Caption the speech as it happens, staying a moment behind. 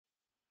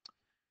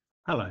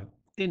Hello,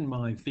 in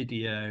my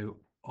video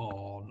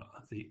on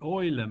the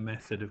Euler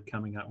method of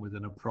coming up with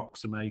an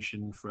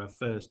approximation for a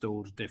first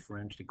order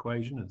differential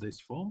equation of this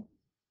form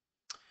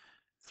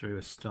through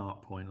a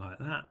start point like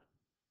that,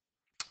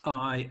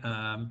 I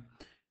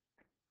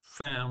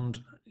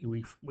found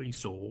we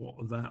saw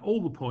that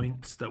all the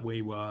points that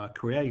we were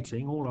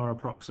creating, all our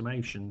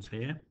approximations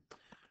here,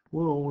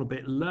 were all a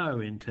bit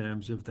low in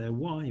terms of their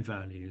y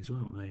values,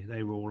 weren't they?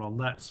 They were all on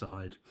that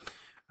side.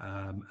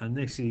 And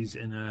this is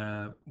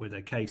with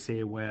a case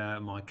here where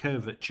my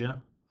curvature,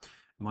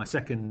 my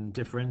second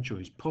differential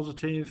is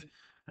positive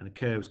and the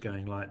curve's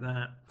going like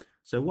that.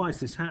 So why is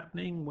this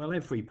happening? Well,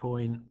 every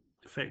point,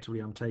 effectively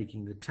I'm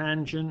taking the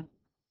tangent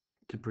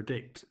to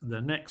predict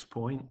the next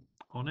point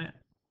on it.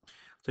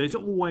 So it's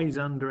always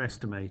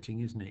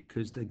underestimating, isn't it?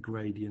 Because the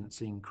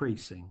gradient's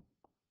increasing.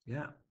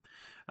 Yeah.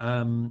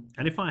 And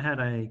if I had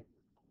a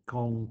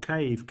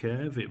concave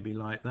curve, it'd be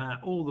like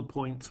that. All the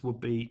points would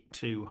be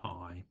too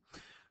high.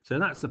 So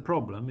that's the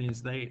problem,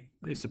 is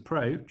this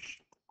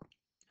approach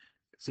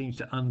seems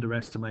to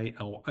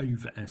underestimate or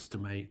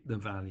overestimate the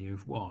value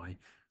of y.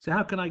 So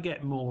how can I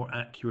get more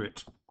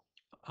accurate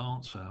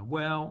answer?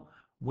 Well,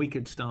 we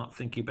could start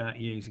thinking about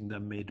using the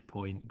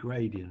midpoint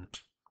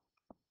gradient.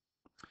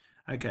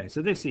 Okay,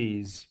 so this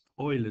is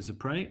Euler's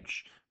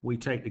approach. We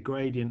take the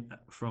gradient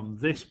from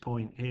this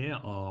point here,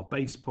 our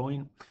base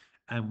point,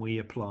 and we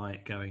apply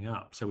it going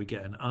up. So we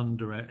get an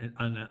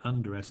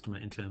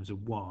underestimate in terms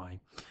of y.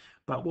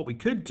 But what we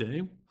could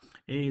do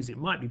is it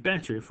might be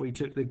better if we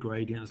took the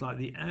gradients like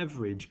the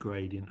average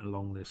gradient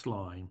along this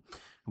line.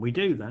 And we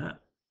do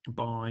that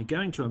by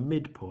going to a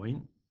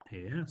midpoint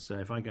here. So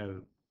if I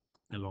go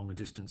along a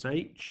distance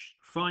h,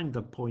 find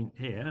the point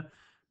here,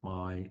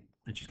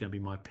 which is going to be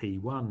my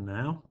P1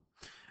 now,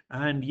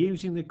 and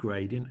using the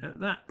gradient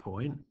at that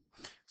point.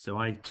 So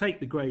I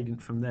take the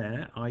gradient from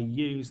there, I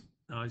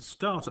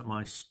start at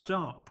my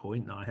start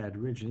point that I had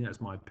originally, that's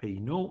my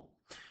P0.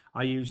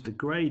 I use the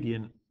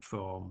gradient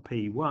from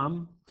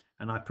P1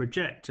 and I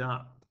project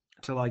up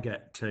till I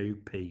get to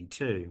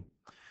P2.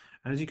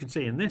 And as you can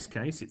see in this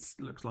case, it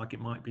looks like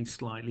it might be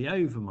slightly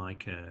over my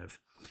curve.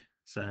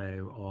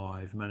 So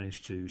I've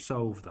managed to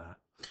solve that.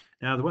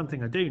 Now, the one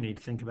thing I do need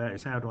to think about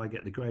is how do I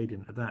get the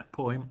gradient at that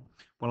point?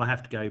 Well, I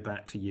have to go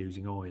back to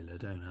using Euler,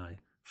 don't I,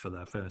 for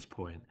that first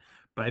point.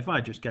 But if I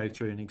just go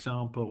through an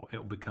example, it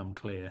will become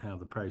clear how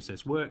the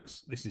process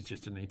works. This is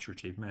just an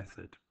iterative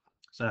method.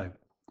 So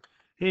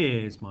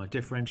here's my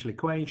differential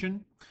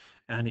equation,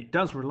 and it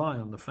does rely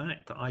on the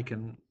fact that I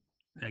can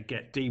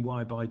get dy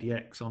by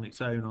dx on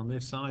its own on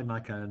this side, and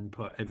I can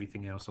put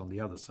everything else on the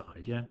other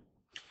side, yeah?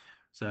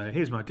 So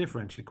here's my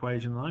differential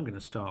equation, and I'm going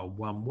to start at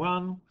 1,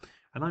 1,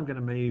 and I'm going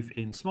to move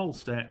in small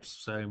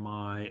steps, so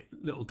my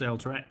little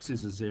delta x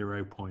is a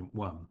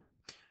 0.1,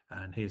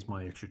 and here's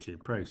my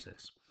iterative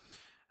process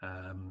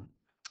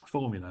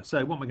formula.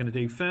 So what am I going to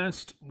do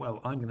first? Well,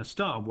 I'm going to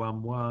start at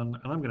 1, 1,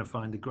 and I'm going to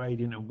find the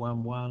gradient at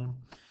 1, 1.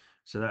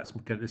 So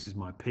this is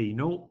my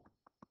P0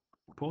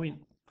 point.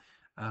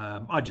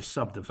 I just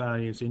sub the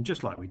values in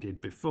just like we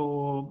did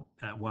before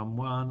at 1,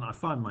 1. I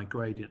find my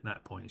gradient at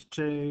that point is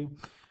 2,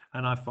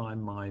 and I find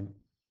my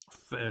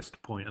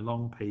first point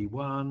along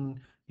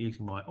P1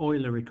 using my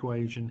Euler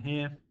equation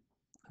here.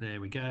 There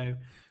we go,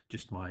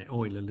 just my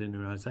Euler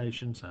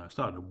linearization. So I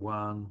started at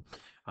 1,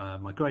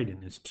 my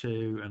gradient is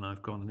 2, and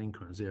I've got an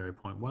increment of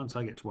 0.1, so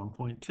I get to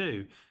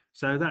 1.2.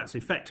 So that's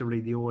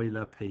effectively the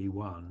Euler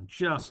P1,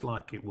 just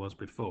like it was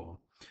before.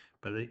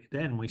 But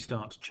then we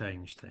start to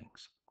change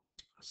things.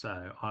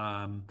 So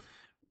I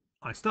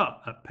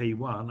start at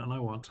P1, and I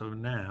want to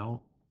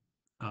now,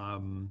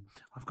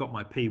 I've got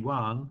my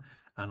P1,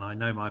 and I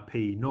know my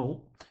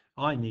P0.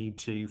 I need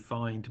to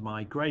find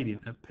my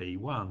gradient at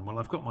P1. Well,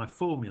 I've got my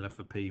formula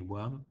for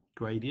P1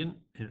 gradient.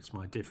 It's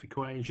my diff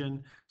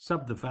equation.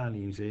 Sub the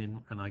values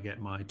in, and I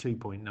get my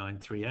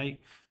 2.938.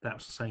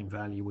 That's the same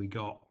value we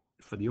got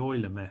for the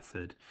Euler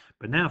method.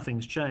 But now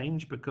things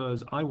change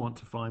because I want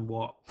to find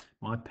what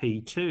my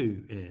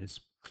P2 is.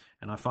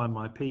 And I find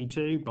my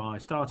P2 by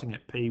starting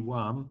at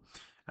P1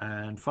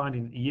 and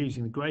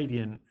using the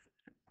gradient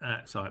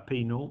at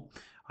P0.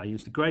 I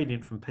use the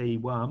gradient from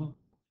P1,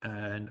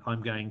 and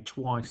I'm going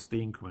twice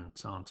the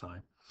increments, aren't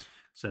I?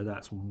 So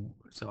I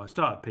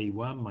start at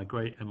P1, my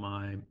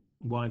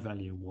y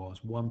value was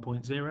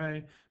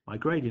 1.0, my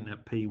gradient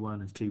at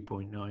P1 is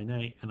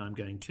 2.98, and I'm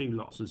going 2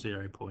 lots of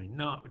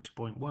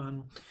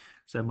 0.1.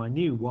 So my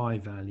new y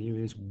value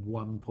is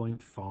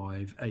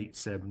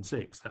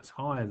 1.5876. That's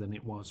higher than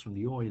it was from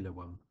the Euler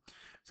one.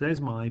 So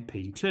there's my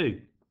P2.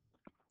 And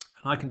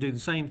I can do the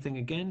same thing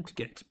again to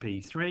get to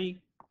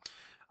P3.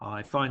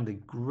 I find the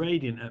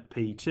gradient at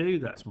P2,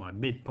 that's my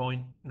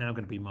midpoint, now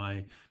going to be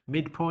my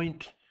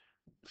midpoint.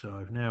 So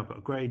I've now got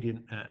a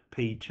gradient at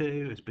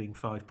P2 as being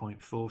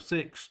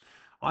 5.46.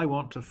 I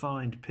want to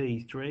find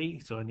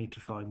P3, so I need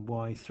to find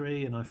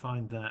Y3, and I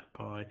find that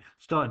by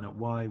starting at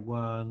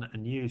Y1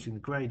 and using the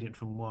gradient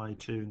from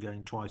Y2 and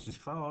going twice as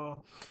far.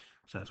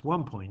 So that's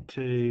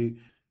 1.2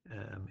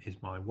 is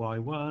my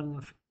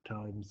Y1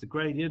 times the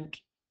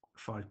gradient,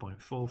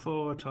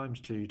 5.44 times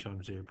 2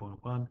 times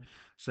 0.1.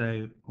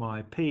 So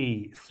my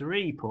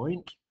P3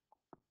 point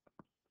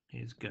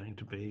is going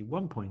to be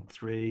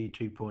 1.3,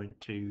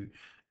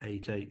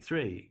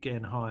 2.2883,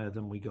 again higher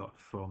than we got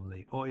from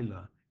the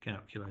Euler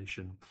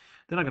calculation.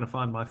 Then I'm going to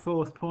find my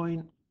fourth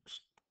point,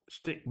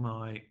 stick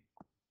my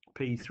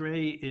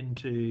P3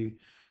 into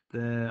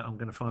there. I'm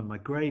going to find my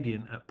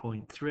gradient at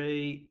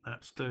 0.3,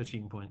 that's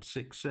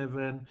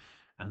 13.67,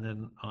 and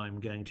then I'm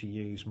going to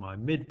use my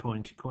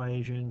midpoint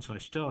equation. So I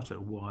start at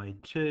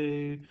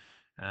y2,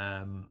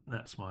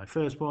 that's my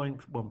first point,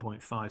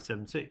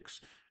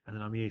 1.576, and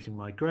then I'm using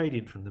my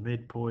gradient from the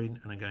midpoint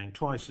and I'm going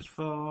twice as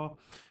far,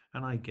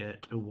 and I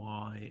get a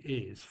y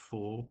is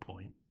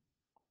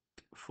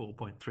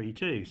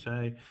 4.32.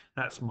 So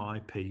that's my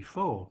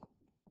P4.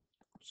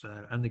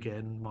 So, and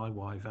again, my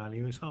y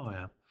value is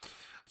higher.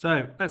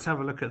 So let's have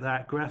a look at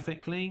that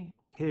graphically.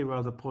 Here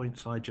are the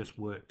points I just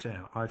worked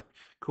out. I've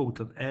called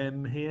them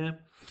M here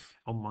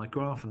on my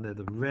graph, and they're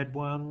the red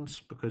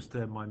ones because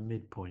they're my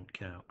midpoint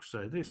calc.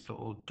 So this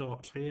little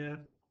dot here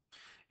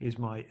is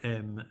my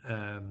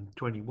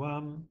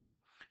M21.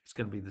 It's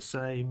going to be the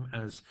same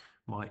as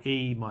my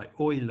E, my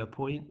Euler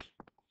point.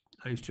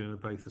 Those two are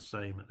both the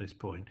same at this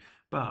point.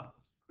 But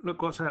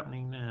look what's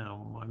happening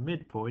now. My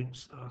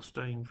midpoints are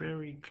staying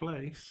very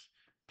close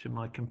to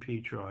my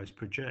computerized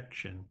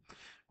projection,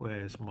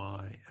 whereas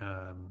my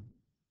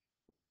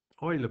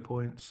Euler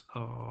points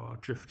are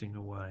drifting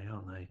away,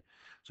 aren't they?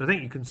 So I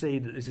think you can see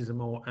that this is a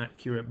more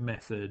accurate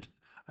method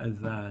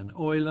than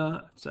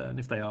Euler. So, and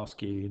if they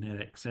ask you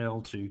in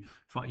Excel to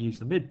use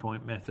the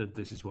midpoint method,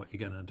 this is what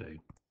you're going to do.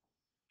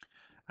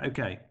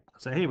 Okay,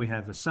 so here we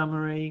have a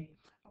summary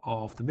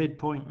of the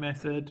midpoint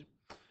method.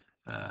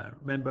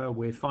 Remember,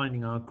 we're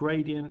finding our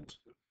gradient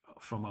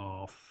from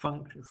our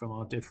function, from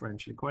our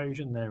differential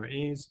equation. There it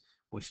is.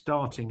 We're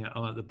starting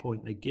at the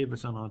point they give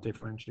us on our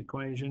differential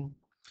equation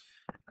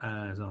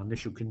as our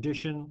initial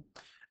condition.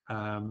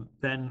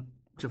 Then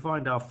to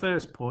find our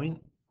first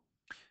point,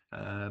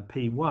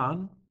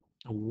 P1,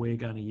 we're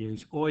going to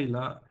use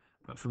Euler,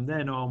 but from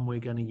then on we're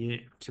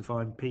going to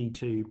find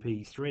P2,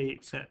 P3,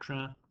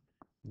 etc.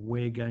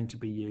 We're going to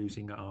be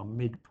using our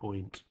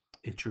midpoint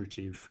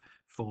iterative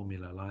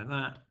formula like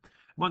that.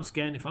 Once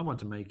again, if I want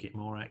to make it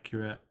more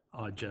accurate,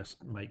 I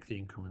just make the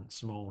increment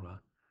smaller.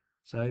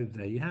 So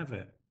there you have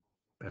it.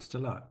 Best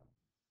of luck.